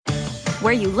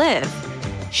where you live,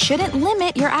 shouldn't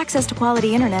limit your access to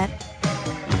quality internet.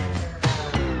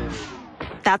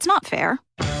 That's not fair.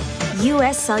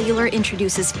 U.S. Cellular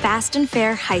introduces fast and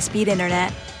fair high-speed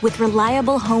internet. With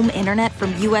reliable home internet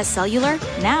from U.S. Cellular,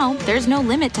 now there's no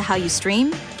limit to how you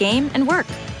stream, game, and work.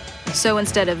 So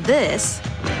instead of this,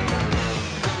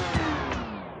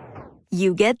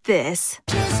 you get this.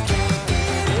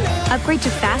 Upgrade to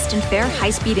fast and fair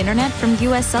high-speed internet from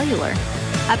U.S. Cellular.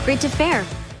 Upgrade to fair.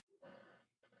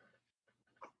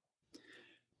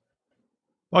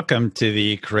 Welcome to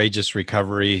the Courageous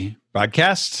Recovery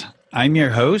Podcast. I'm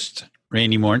your host,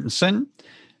 Randy Mortensen.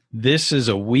 This is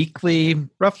a weekly,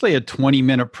 roughly a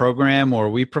 20-minute program where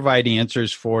we provide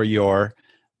answers for your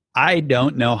I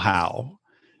don't know how.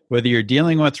 Whether you're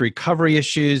dealing with recovery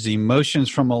issues, emotions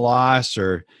from a loss,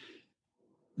 or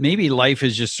maybe life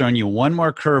has just thrown you one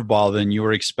more curveball than you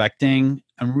were expecting,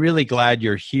 I'm really glad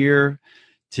you're here.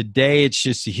 Today, it's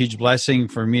just a huge blessing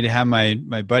for me to have my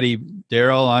buddy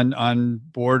Daryl on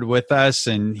board with us,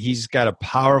 and he's got a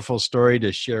powerful story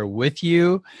to share with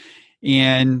you.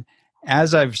 And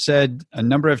as I've said a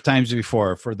number of times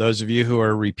before, for those of you who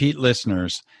are repeat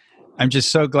listeners, I'm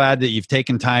just so glad that you've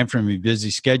taken time from your busy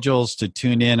schedules to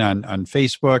tune in on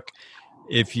Facebook.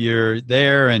 If you're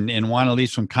there and want to leave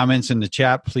some comments in the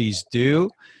chat, please do.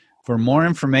 For more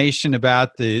information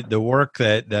about the work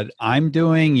that I'm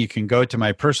doing, you can go to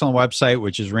my personal website,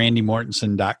 which is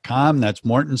randymortensen.com. That's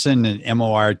Mortensen and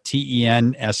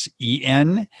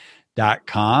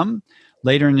MORTENSEN.com.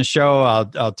 Later in the show,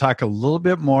 I'll talk a little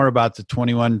bit more about the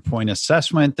 21-point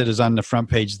assessment that is on the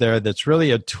front page there. That's really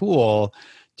a tool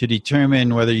to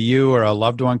determine whether you or a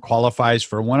loved one qualifies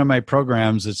for one of my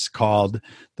programs. It's called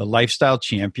the Lifestyle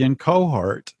Champion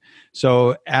Cohort.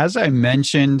 So as I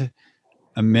mentioned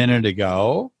a minute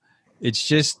ago, it's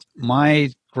just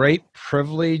my great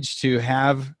privilege to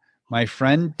have my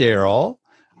friend Daryl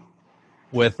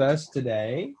with us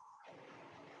today.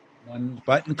 One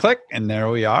button click, and there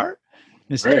we are.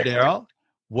 Mr. Daryl,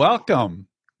 welcome.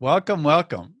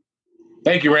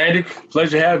 Thank you, Randy.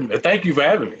 Pleasure having me. Thank you for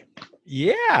having me.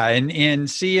 Yeah, and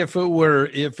see, if it were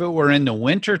in the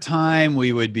winter time,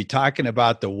 we would be talking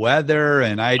about the weather,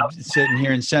 and I'd sitting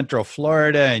here in Central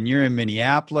Florida, and you're in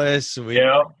Minneapolis. We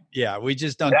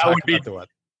just don't talk about the weather.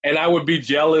 And I would be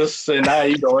jealous, and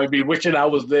I'd be wishing I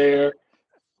was there.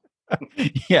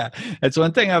 Yeah, that's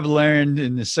one thing I've learned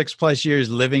in the 6+ years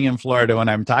living in Florida. When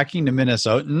I'm talking to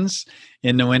Minnesotans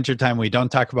in the wintertime, we don't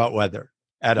talk about weather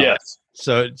at all. Yes.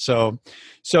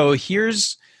 So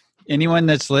here's anyone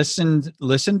that's listened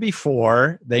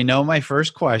before. They know my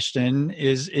first question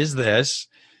is this: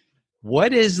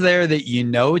 what is there that you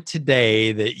know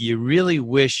today that you really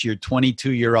wish your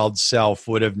 22-year-old self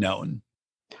would have known?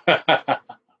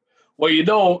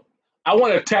 Well, I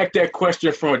want to attack that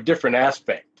question from a different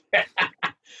aspect.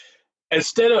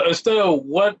 Instead of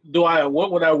what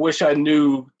would I wish I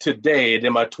knew today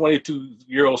that my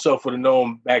 22-year-old self would have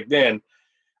known back then,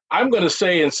 I'm going to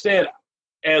say instead,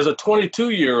 as a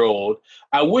 22-year-old,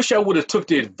 I wish I would have took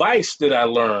the advice that I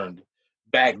learned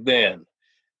back then.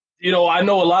 I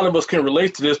know a lot of us can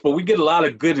relate to this, but we get a lot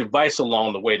of good advice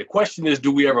along the way. The question is,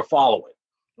 do we ever follow it?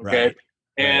 Okay. Right.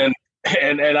 And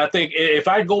I think if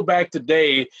I go back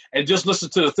today and just listen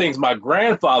to the things my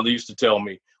grandfather used to tell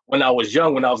me when I was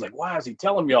young, when I was like, why is he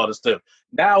telling me all this stuff?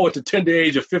 Now at the tender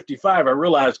age of 55, I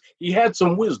realized he had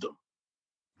some wisdom.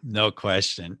 No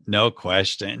question.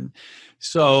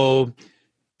 So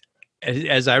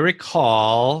as I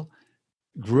recall,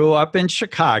 grew up in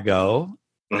Chicago.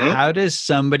 Mm-hmm. How does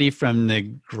somebody from the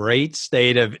great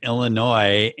state of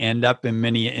Illinois end up in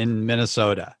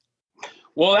Minnesota?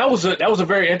 Well, that was a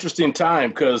very interesting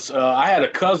time because I had a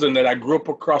cousin that I grew up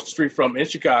across the street from in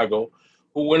Chicago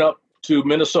who went up to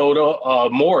Minnesota,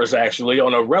 Morris actually,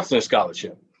 on a wrestling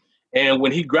scholarship. And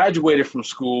when he graduated from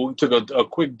school, he took a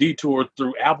quick detour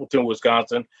through Appleton,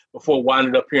 Wisconsin, before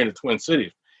winding up here in the Twin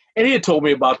Cities. And he had told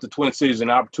me about the Twin Cities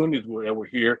and opportunities that were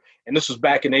here. And this was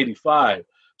back in 85.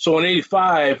 So in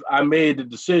 85, I made the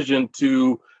decision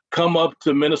to come up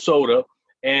to Minnesota.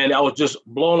 And I was just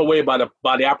blown away by the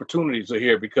opportunities that are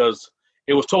here because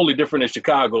it was totally different in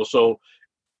Chicago. So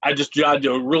I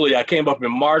came up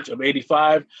in March of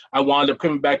 85. I wound up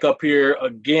coming back up here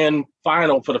again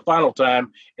for the final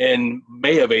time in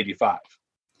May of 85.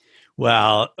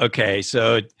 Well, okay.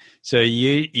 So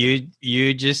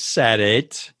you just said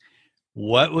it.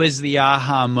 What was the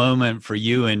aha moment for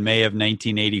you in May of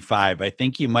 1985? I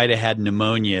think you might have had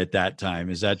pneumonia at that time.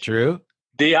 Is that true?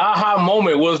 The aha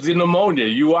moment was the pneumonia.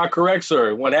 You are correct,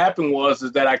 sir. What happened was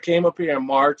that I came up here in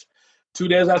March. 2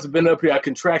 days after being up here, I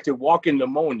contracted walking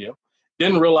pneumonia.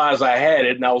 Didn't realize I had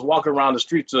it, and I was walking around the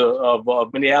streets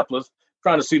of Minneapolis,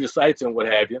 trying to see the sights and what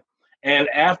have you. And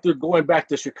after going back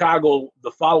to Chicago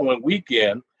the following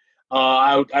weekend,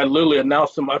 I literally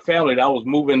announced to my family that I was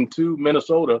moving to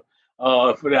Minnesota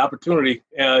for the opportunity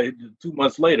 2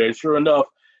 months later. And sure enough,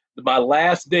 my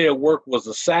last day of work was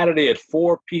a Saturday at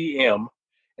 4 p.m.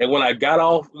 And when I got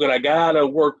out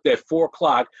of work at 4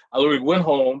 o'clock, I literally went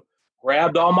home,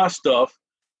 grabbed all my stuff,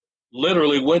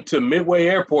 literally went to Midway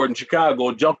Airport in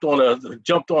Chicago, jumped on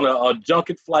a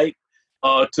junket flight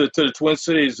to the Twin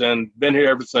Cities, and been here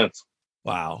ever since.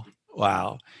 Wow.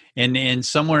 And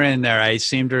somewhere in there, I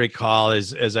seem to recall,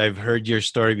 as I've heard your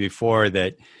story before,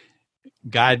 that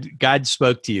God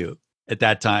spoke to you at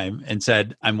that time and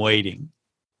said, "I'm waiting."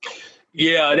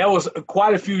 Yeah, that was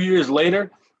quite a few years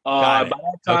later. By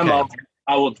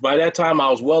that time, I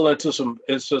was well into some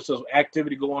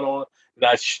activity going on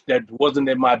that wasn't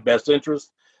in my best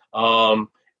interest.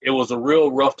 It was a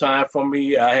real rough time for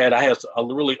me. I had a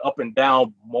really up and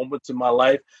down moments in my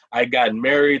life. I had gotten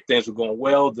married, things were going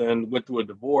well, then went through a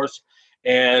divorce,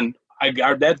 and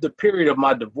that's the period of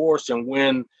my divorce. And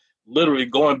when literally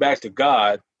going back to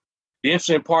God, the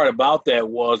interesting part about that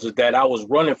was that I was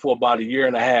running for about a year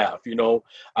and a half.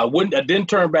 I didn't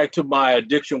turn back to my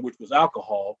addiction, which was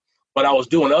alcohol, but I was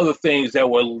doing other things that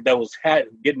was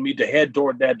getting me to head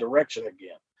toward that direction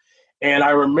again. And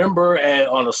I remember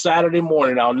on a Saturday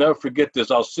morning, I'll never forget this.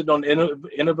 I was sitting on the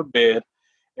end of a bed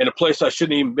in a place I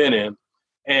shouldn't even been in.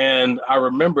 And I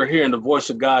remember hearing the voice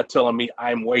of God telling me,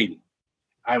 "I'm waiting.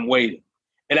 I'm waiting."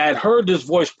 And I had heard this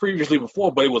voice previously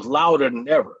before, but it was louder than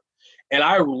ever. And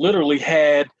I literally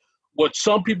had what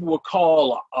some people would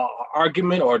call an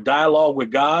argument or a dialogue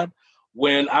with God.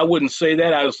 When I wouldn't say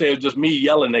that, I would say it was just me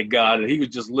yelling at God, and he was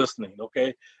just listening,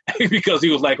 okay? Because he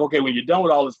was like, "Okay, when you're done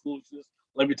with all this foolishness,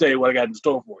 let me tell you what I got in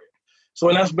store for you." So,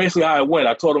 and that's basically how it went.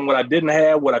 I told him what I didn't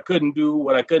have, what I couldn't do,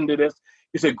 this.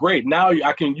 He said, "Great, now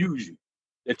I can use you.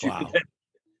 I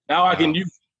can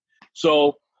use you."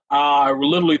 So I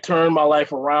literally turned my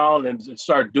life around and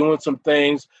started doing some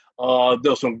things.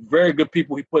 There were some very good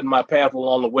people he put in my path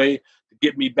along the way to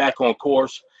get me back on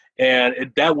course. And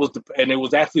it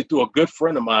was actually through a good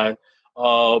friend of mine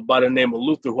by the name of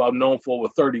Luther, who I've known for over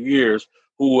 30 years,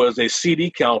 who was a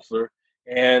CD counselor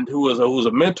and who was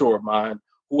a mentor of mine,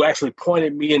 who actually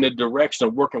pointed me in the direction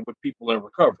of working with people in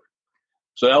recovery.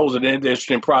 So that was an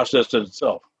interesting process in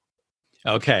itself.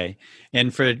 Okay.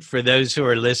 And for those who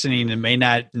are listening and may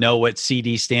not know what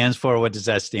CD stands for, what does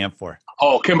that stand for?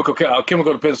 Oh, chemical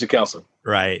dependency counseling.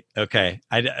 Right. Okay.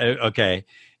 Okay.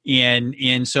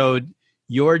 And so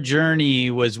your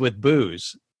journey was with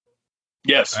booze.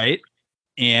 Yes. Right.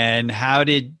 And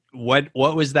what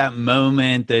was that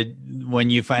moment that when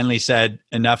you finally said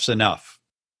enough's enough?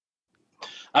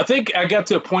 I think I got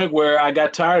to a point where I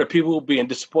got tired of people being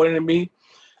disappointed in me.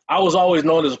 I was always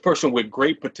known as a person with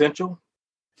great potential,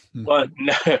 but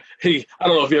I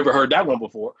don't know if you ever heard that one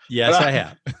before. Yes, I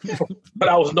have. But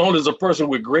I was known as a person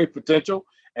with great potential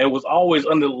and was always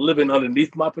living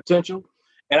underneath my potential.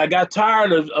 And I got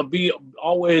tired of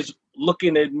always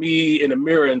looking at me in the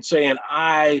mirror and saying,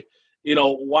 why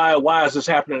is this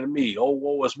happening to me? Oh,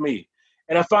 woe is me.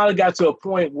 And I finally got to a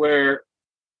point where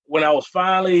when I was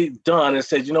finally done and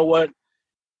said, you know what,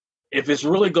 if it's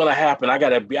really going to happen, I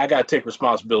gotta take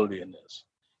responsibility in this,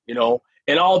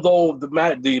 And although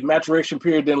the maturation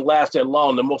period didn't last that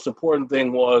long, the most important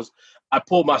thing was I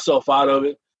pulled myself out of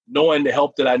it, knowing the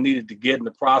help that I needed to get in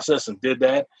the process, and did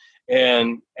that.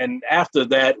 And after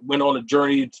that, went on a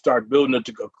journey to start building a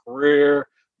career,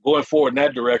 going forward in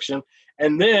that direction.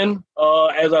 And then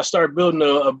as I started building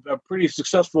a pretty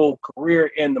successful career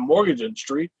in the mortgage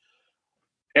industry,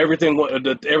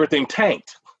 everything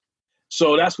tanked.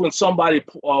 So that's when somebody,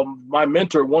 my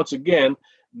mentor, once again,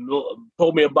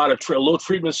 told me about a little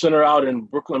treatment center out in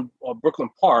Brooklyn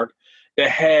Park that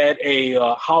had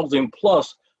a housing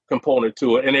plus component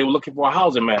to it, and they were looking for a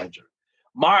housing manager.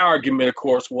 My argument, of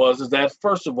course, was that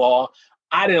first of all,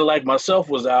 I didn't like myself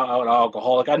was an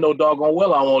alcoholic. I know doggone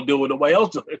well I won't deal with nobody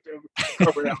else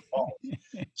covering alcohol.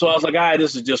 So I was like, all right,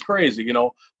 this is just crazy,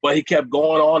 But he kept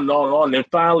going on and on and on. And then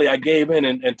finally I gave in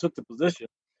and took the position.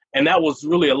 And that was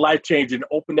really a life changer and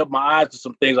opened up my eyes to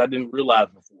some things I didn't realize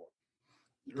before.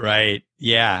 Right.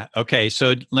 Yeah. Okay.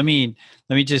 So let me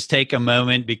just take a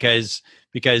moment because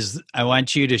I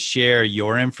want you to share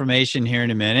your information here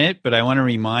in a minute, but I want to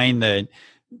remind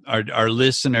our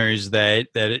listeners that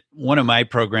one of my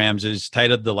programs is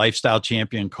titled the Lifestyle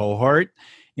Champion Cohort.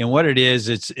 And what it is,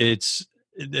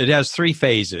 it has 3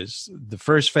 phases. The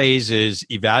first phase is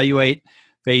evaluate,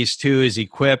 phase 2 is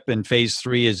equip, and phase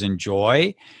 3 is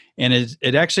enjoy. And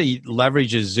it actually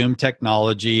leverages Zoom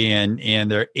technology,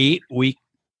 and they're 8-week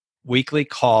weekly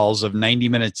calls of 90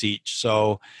 minutes each.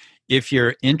 So if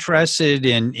you're interested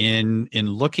in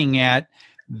looking at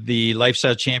the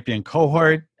Lifestyle Champion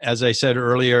cohort, as I said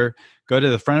earlier, go to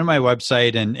the front of my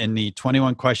website and the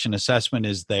 21 question assessment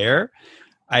is there.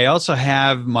 I also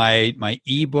have my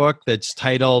ebook that's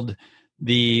titled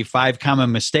The 5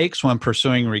 Common Mistakes When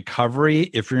Pursuing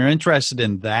Recovery. If you're interested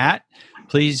in that,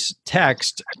 please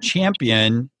text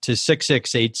champion to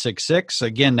 66866.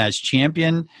 Again, that's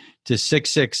champion to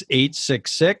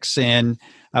 66866. And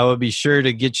I will be sure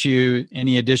to get you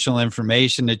any additional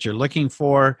information that you're looking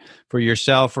for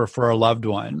yourself or for a loved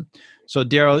one. So,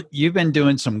 Daryl, you've been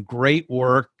doing some great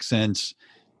work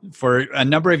for a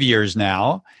number of years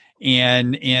now.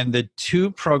 And the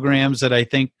 2 programs that I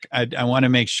think I want to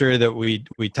make sure that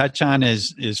we touch on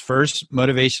is first,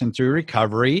 Motivation Through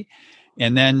Recovery,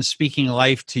 and then Speaking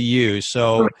Life to You.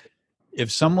 So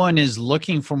if someone is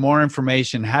looking for more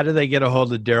information, how do they get a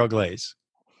hold of Daryl Glaze?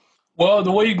 Well,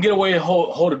 the way you can get away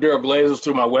hold of Daryl Glaze is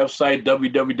through my website,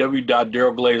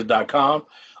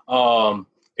 www.darylglaze.com.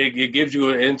 It gives you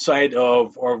an insight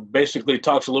or basically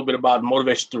talks a little bit about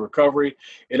motivation through recovery.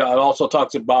 It also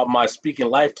talks about my Speaking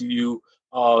Life to You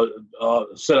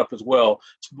setup as well.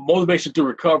 Motivation through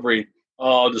recovery.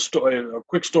 A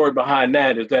quick story behind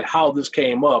that is that how this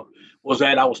came up was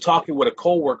that I was talking with a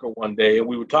coworker one day, and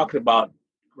we were talking about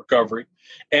recovery,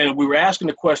 and we were asking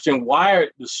the question, why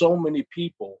do so many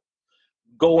people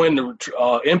go into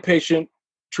inpatient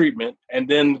treatment and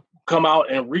then come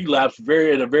out and relapse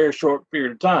in a very short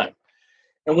period of time?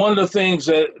 And one of the things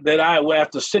that I,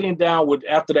 after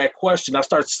that question, I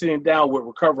started sitting down with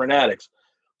recovering addicts,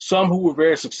 some who were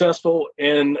very successful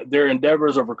in their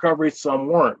endeavors of recovery, some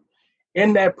weren't.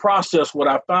 In that process, what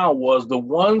I found was the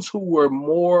ones who were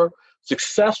more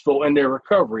successful in their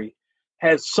recovery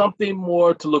had something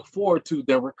more to look forward to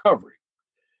than recovery.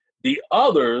 The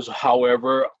others,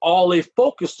 however, all they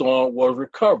focused on was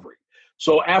recovery.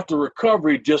 So after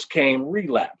recovery just came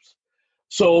relapse.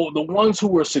 So the ones who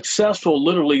were successful,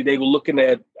 literally, they were looking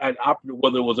at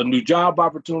whether it was a new job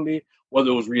opportunity, whether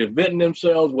it was reinventing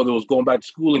themselves, whether it was going back to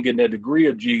school and getting their degree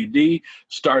or GED,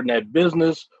 starting that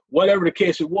business, whatever the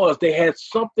case it was, they had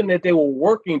something that they were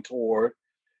working toward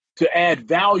to add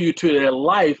value to their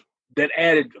life that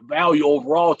added value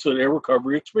overall to their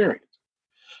recovery experience.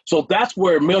 So that's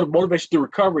where motivation through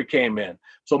recovery came in.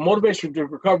 So motivation through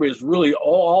recovery is really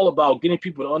all about getting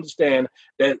people to understand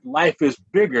that life is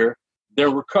bigger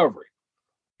than recovery.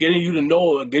 Getting you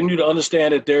to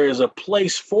understand that there is a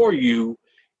place for you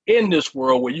in this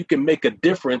world where you can make a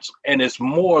difference, and it's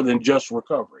more than just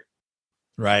recovery.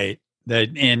 Right.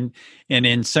 And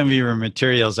in some of your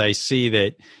materials, I see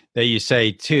that you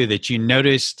say too that you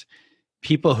noticed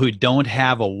people who don't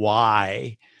have a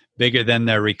why bigger than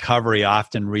their recovery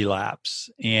often relapse.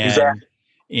 And exactly.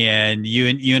 And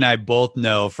you and I both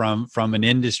know from an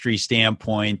industry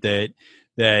standpoint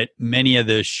that many of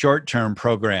the short-term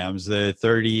programs, the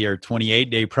 30 or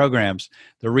 28-day programs,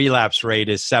 the relapse rate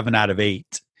is 7 out of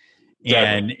 8.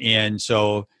 Exactly. And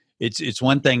so it's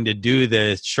one thing to do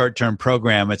the short-term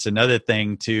program. It's another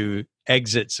thing to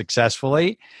exit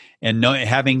successfully, and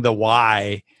having the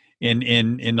why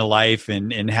in the life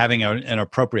and having an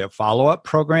appropriate follow-up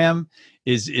program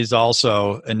is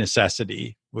also a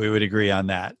necessity. We would agree on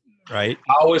that, right?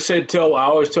 I always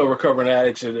tell recovering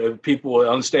addicts and people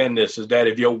understand this is that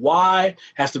if your why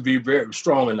has to be very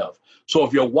strong enough. So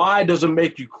if your why doesn't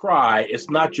make you cry, it's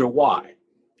not your why.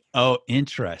 Oh,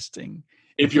 interesting.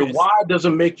 If your why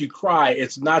doesn't make you cry,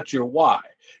 it's not your why.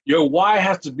 Your why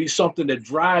has to be something that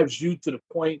drives you to the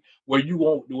point where you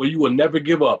will never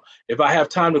give up. If I have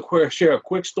time to share a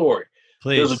quick story.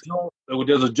 Please.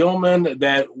 There's a gentleman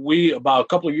that about a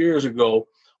couple of years ago,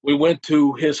 we went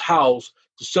to his house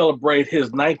to celebrate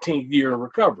his 19th year in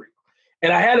recovery.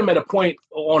 And I had him at a point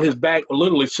on his back,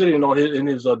 literally sitting in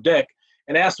his deck,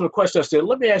 and asked him a question. I said,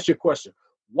 let me ask you a question.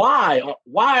 Why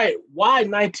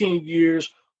 19 years?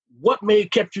 What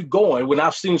kept you going when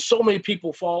I've seen so many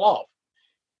people fall off?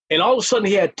 And all of a sudden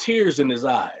he had tears in his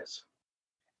eyes.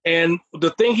 And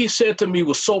the thing he said to me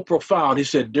was so profound. He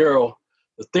said, Daryl,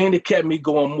 the thing that kept me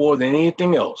going more than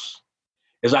anything else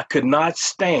is I could not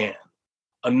stand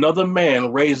another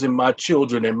man raising my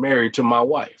children and married to my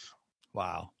wife.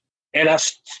 Wow. And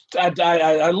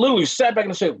I literally sat back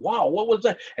and said, wow, what was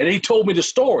that? And he told me the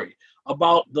story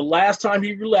about the last time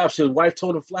he relapsed. His wife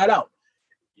told him flat out,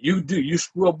 you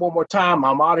screw up one more time,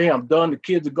 I'm out of here, I'm done, the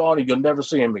kids are gone, and you'll never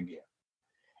see him again.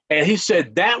 And he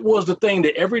said that was the thing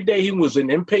that every day he was in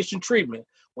inpatient treatment,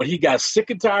 when he got sick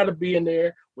and tired of being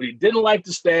there, when he didn't like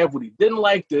the staff, when he didn't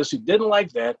like this, he didn't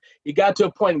like that, he got to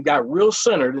a point and got real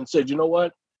centered and said, you know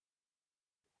what?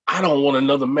 I don't want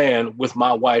another man with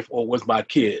my wife or with my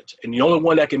kids. And the only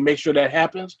one that can make sure that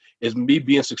happens is me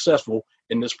being successful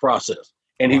in this process.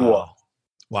 And he was.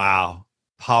 Wow.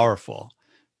 Powerful.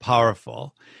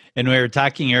 Powerful. And we were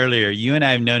talking earlier, you and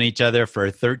I have known each other for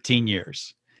 13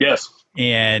 years. Yes.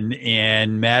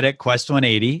 And met at Quest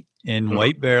 180 in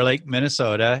White Bear Lake,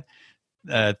 Minnesota,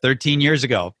 13 years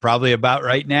ago, probably about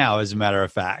right now, as a matter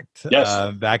of fact,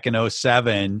 yes. Back in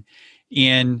 2007.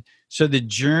 And so the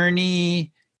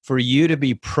journey for you to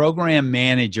be program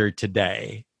manager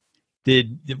today,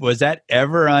 was that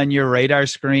ever on your radar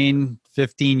screen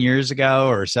 15 years ago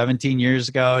or 17 years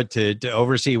ago to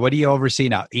oversee? What do you oversee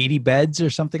now? 80 beds or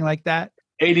something like that?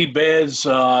 80 beds,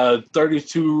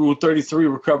 32, 33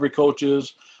 recovery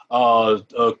coaches, 4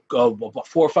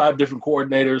 or 5 different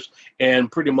coordinators,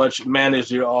 and pretty much manage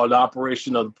the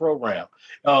operation of the program.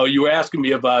 You were asking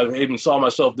me if I even saw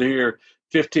myself here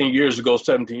 15 years ago,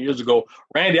 17 years ago.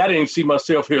 Randy, I didn't see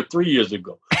myself here 3 years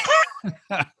ago.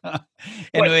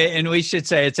 and we should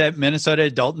say it's at Minnesota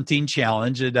Adult and Teen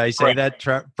Challenge. Did I say that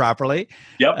properly?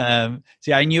 Yep.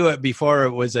 See, I knew it before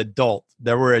it was adult.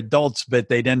 There were adults, but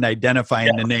they didn't identify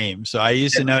in the name. So I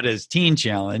used to know it as Teen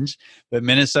Challenge, but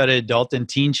Minnesota Adult and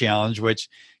Teen Challenge, which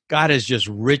God has just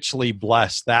richly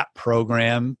blessed that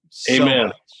program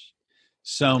so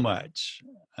much.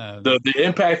 The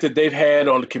impact that they've had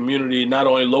on the community, not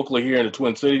only locally here in the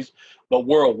Twin Cities, but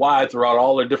worldwide throughout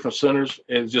all their different centers,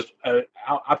 is just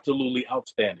absolutely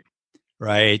outstanding.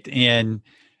 Right. And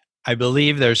I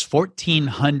believe there's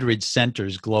 1,400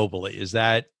 centers globally. Is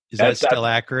that still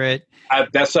accurate?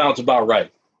 That sounds about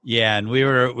right. Yeah. And we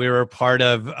were part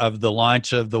of the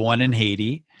launch of the one in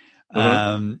Haiti.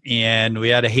 And we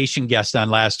had a Haitian guest on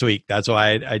last week. That's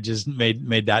why I just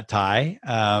made that tie.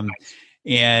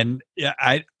 And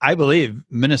I believe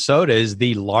Minnesota is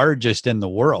the largest in the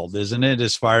world, isn't it,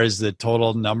 as far as the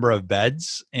total number of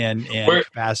beds and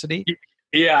capacity?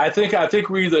 Yeah, I think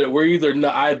we're either.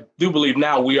 I do believe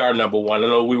now we are number one. I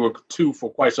know we were 2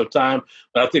 for quite some time,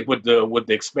 but I think with the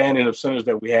expanding of centers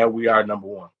that we have, we are number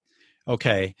one.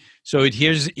 Okay, so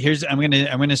here's I'm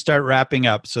gonna start wrapping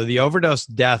up. So the overdose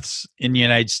deaths in the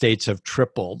United States have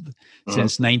tripled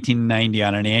since 1990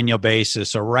 on an annual basis.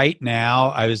 So right now,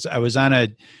 I was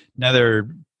on another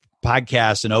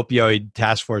podcast, an opioid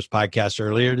task force podcast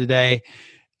earlier today.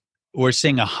 We're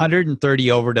seeing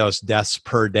 130 overdose deaths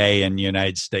per day in the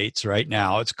United States right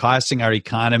now. It's costing our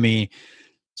economy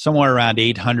somewhere around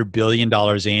 $800 billion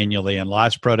annually in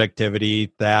lost productivity,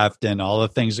 theft, and all the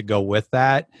things that go with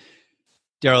that.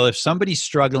 Daryl, if somebody's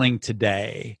struggling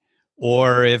today,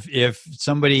 or if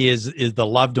somebody is the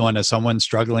loved one of someone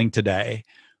struggling today,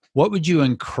 what would you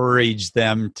encourage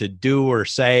them to do or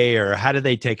say, or how do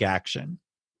they take action?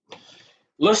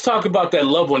 Let's talk about that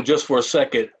loved one just for a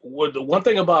second. The one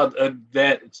thing about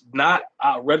that's not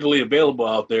readily available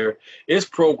out there is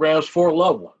programs for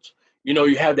loved ones. You know,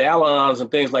 you have the Al-Anons and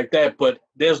things like that, but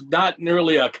there's not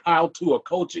nearly a how-to or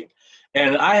coaching.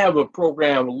 And I have a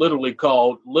program literally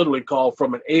called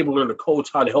From Enabler to Coach,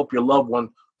 How to Help Your Loved One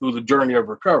Through the Journey of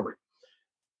Recovery.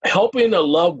 Helping a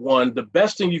loved one, the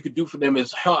best thing you could do for them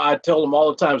is, how I tell them all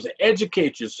the time, is to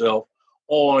educate yourself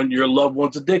on your loved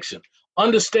one's addiction.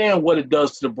 Understand what it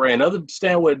does to the brain,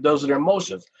 understand what it does to their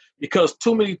emotions. Because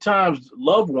too many times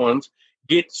loved ones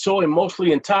get so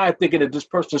emotionally tied thinking that this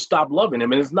person stopped loving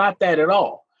them. And it's not that at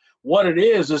all. What it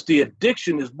is the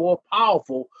addiction is more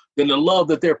powerful than the love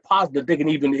that they're positive they can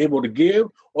even able to give,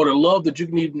 or the love that you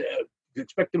can even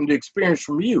expect them to experience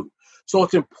from you. So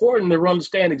it's important to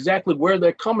understand exactly where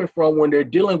they're coming from when they're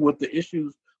dealing with the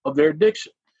issues of their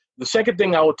addiction. The second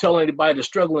thing I would tell anybody that's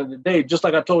struggling today, just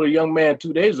like I told a young man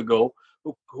 2 days ago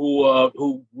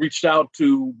who reached out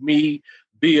to me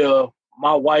via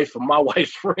my wife and my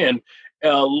wife's friend.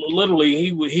 Literally,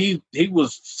 he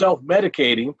was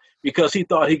self-medicating because he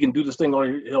thought he can do this thing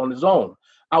on his own.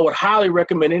 I would highly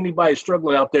recommend anybody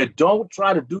struggling out there, don't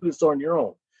try to do this on your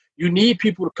own. You need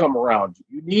people to come around you.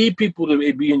 You need people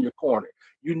to be in your corner.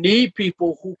 You need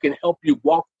people who can help you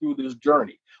walk through this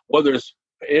journey, whether it's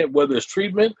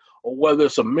treatment or whether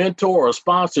it's a mentor or a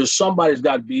sponsor. Somebody's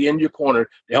got to be in your corner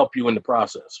to help you in the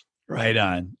process. Right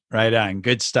on.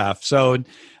 Good stuff. So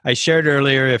I shared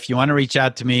earlier, if you want to reach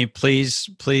out to me, please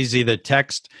either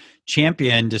text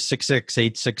Champion to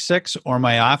 66866, or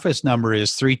my office number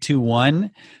is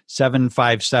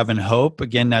 321-757-HOPE.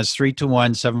 Again, that's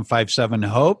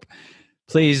 321-757-HOPE.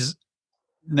 Please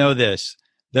know this.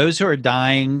 Those who are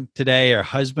dying today are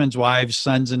husbands, wives,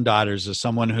 sons, and daughters of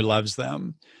someone who loves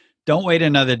them. Don't wait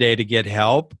another day to get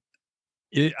help.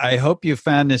 I hope you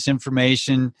found this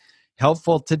information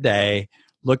helpful today.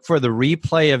 Look for the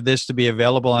replay of this to be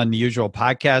available on the usual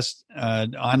podcast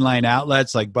online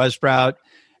outlets like Buzzsprout,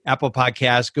 Apple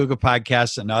Podcasts, Google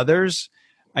Podcasts, and others.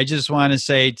 I just want to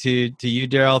say to you,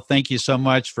 Daryl, thank you so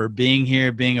much for being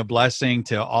here, being a blessing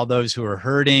to all those who are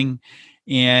hurting,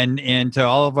 and to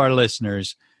all of our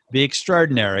listeners. Be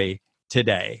extraordinary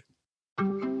today.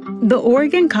 The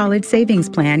Oregon College Savings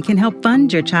Plan can help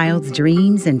fund your child's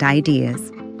dreams and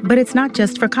ideas. But it's not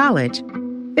just for college.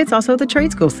 It's also the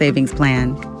Trade School Savings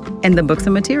Plan and the Books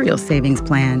and Materials Savings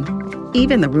Plan,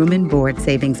 even the Room and Board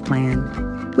Savings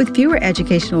Plan. With fewer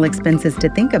educational expenses to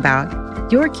think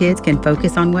about, your kids can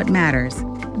focus on what matters,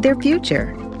 their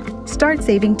future. Start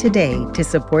saving today to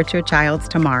support your child's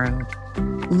tomorrow.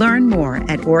 Learn more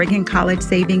at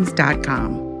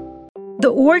OregonCollegeSavings.com. The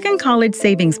Oregon College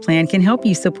Savings Plan can help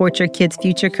you support your kid's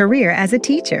future career as a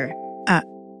teacher.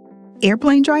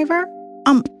 Airplane driver?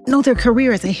 No, their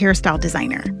career as a hairstyle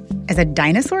designer. As a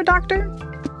dinosaur doctor?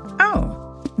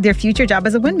 Oh, their future job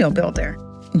as a windmill builder.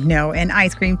 No, an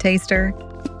ice cream taster.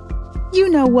 You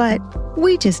know what?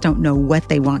 We just don't know what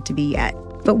they want to be yet.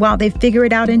 But while they figure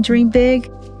it out and dream big,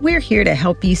 we're here to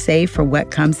help you save for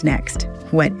what comes next,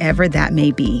 whatever that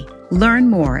may be. Learn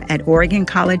more at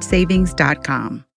OregonCollegeSavings.com.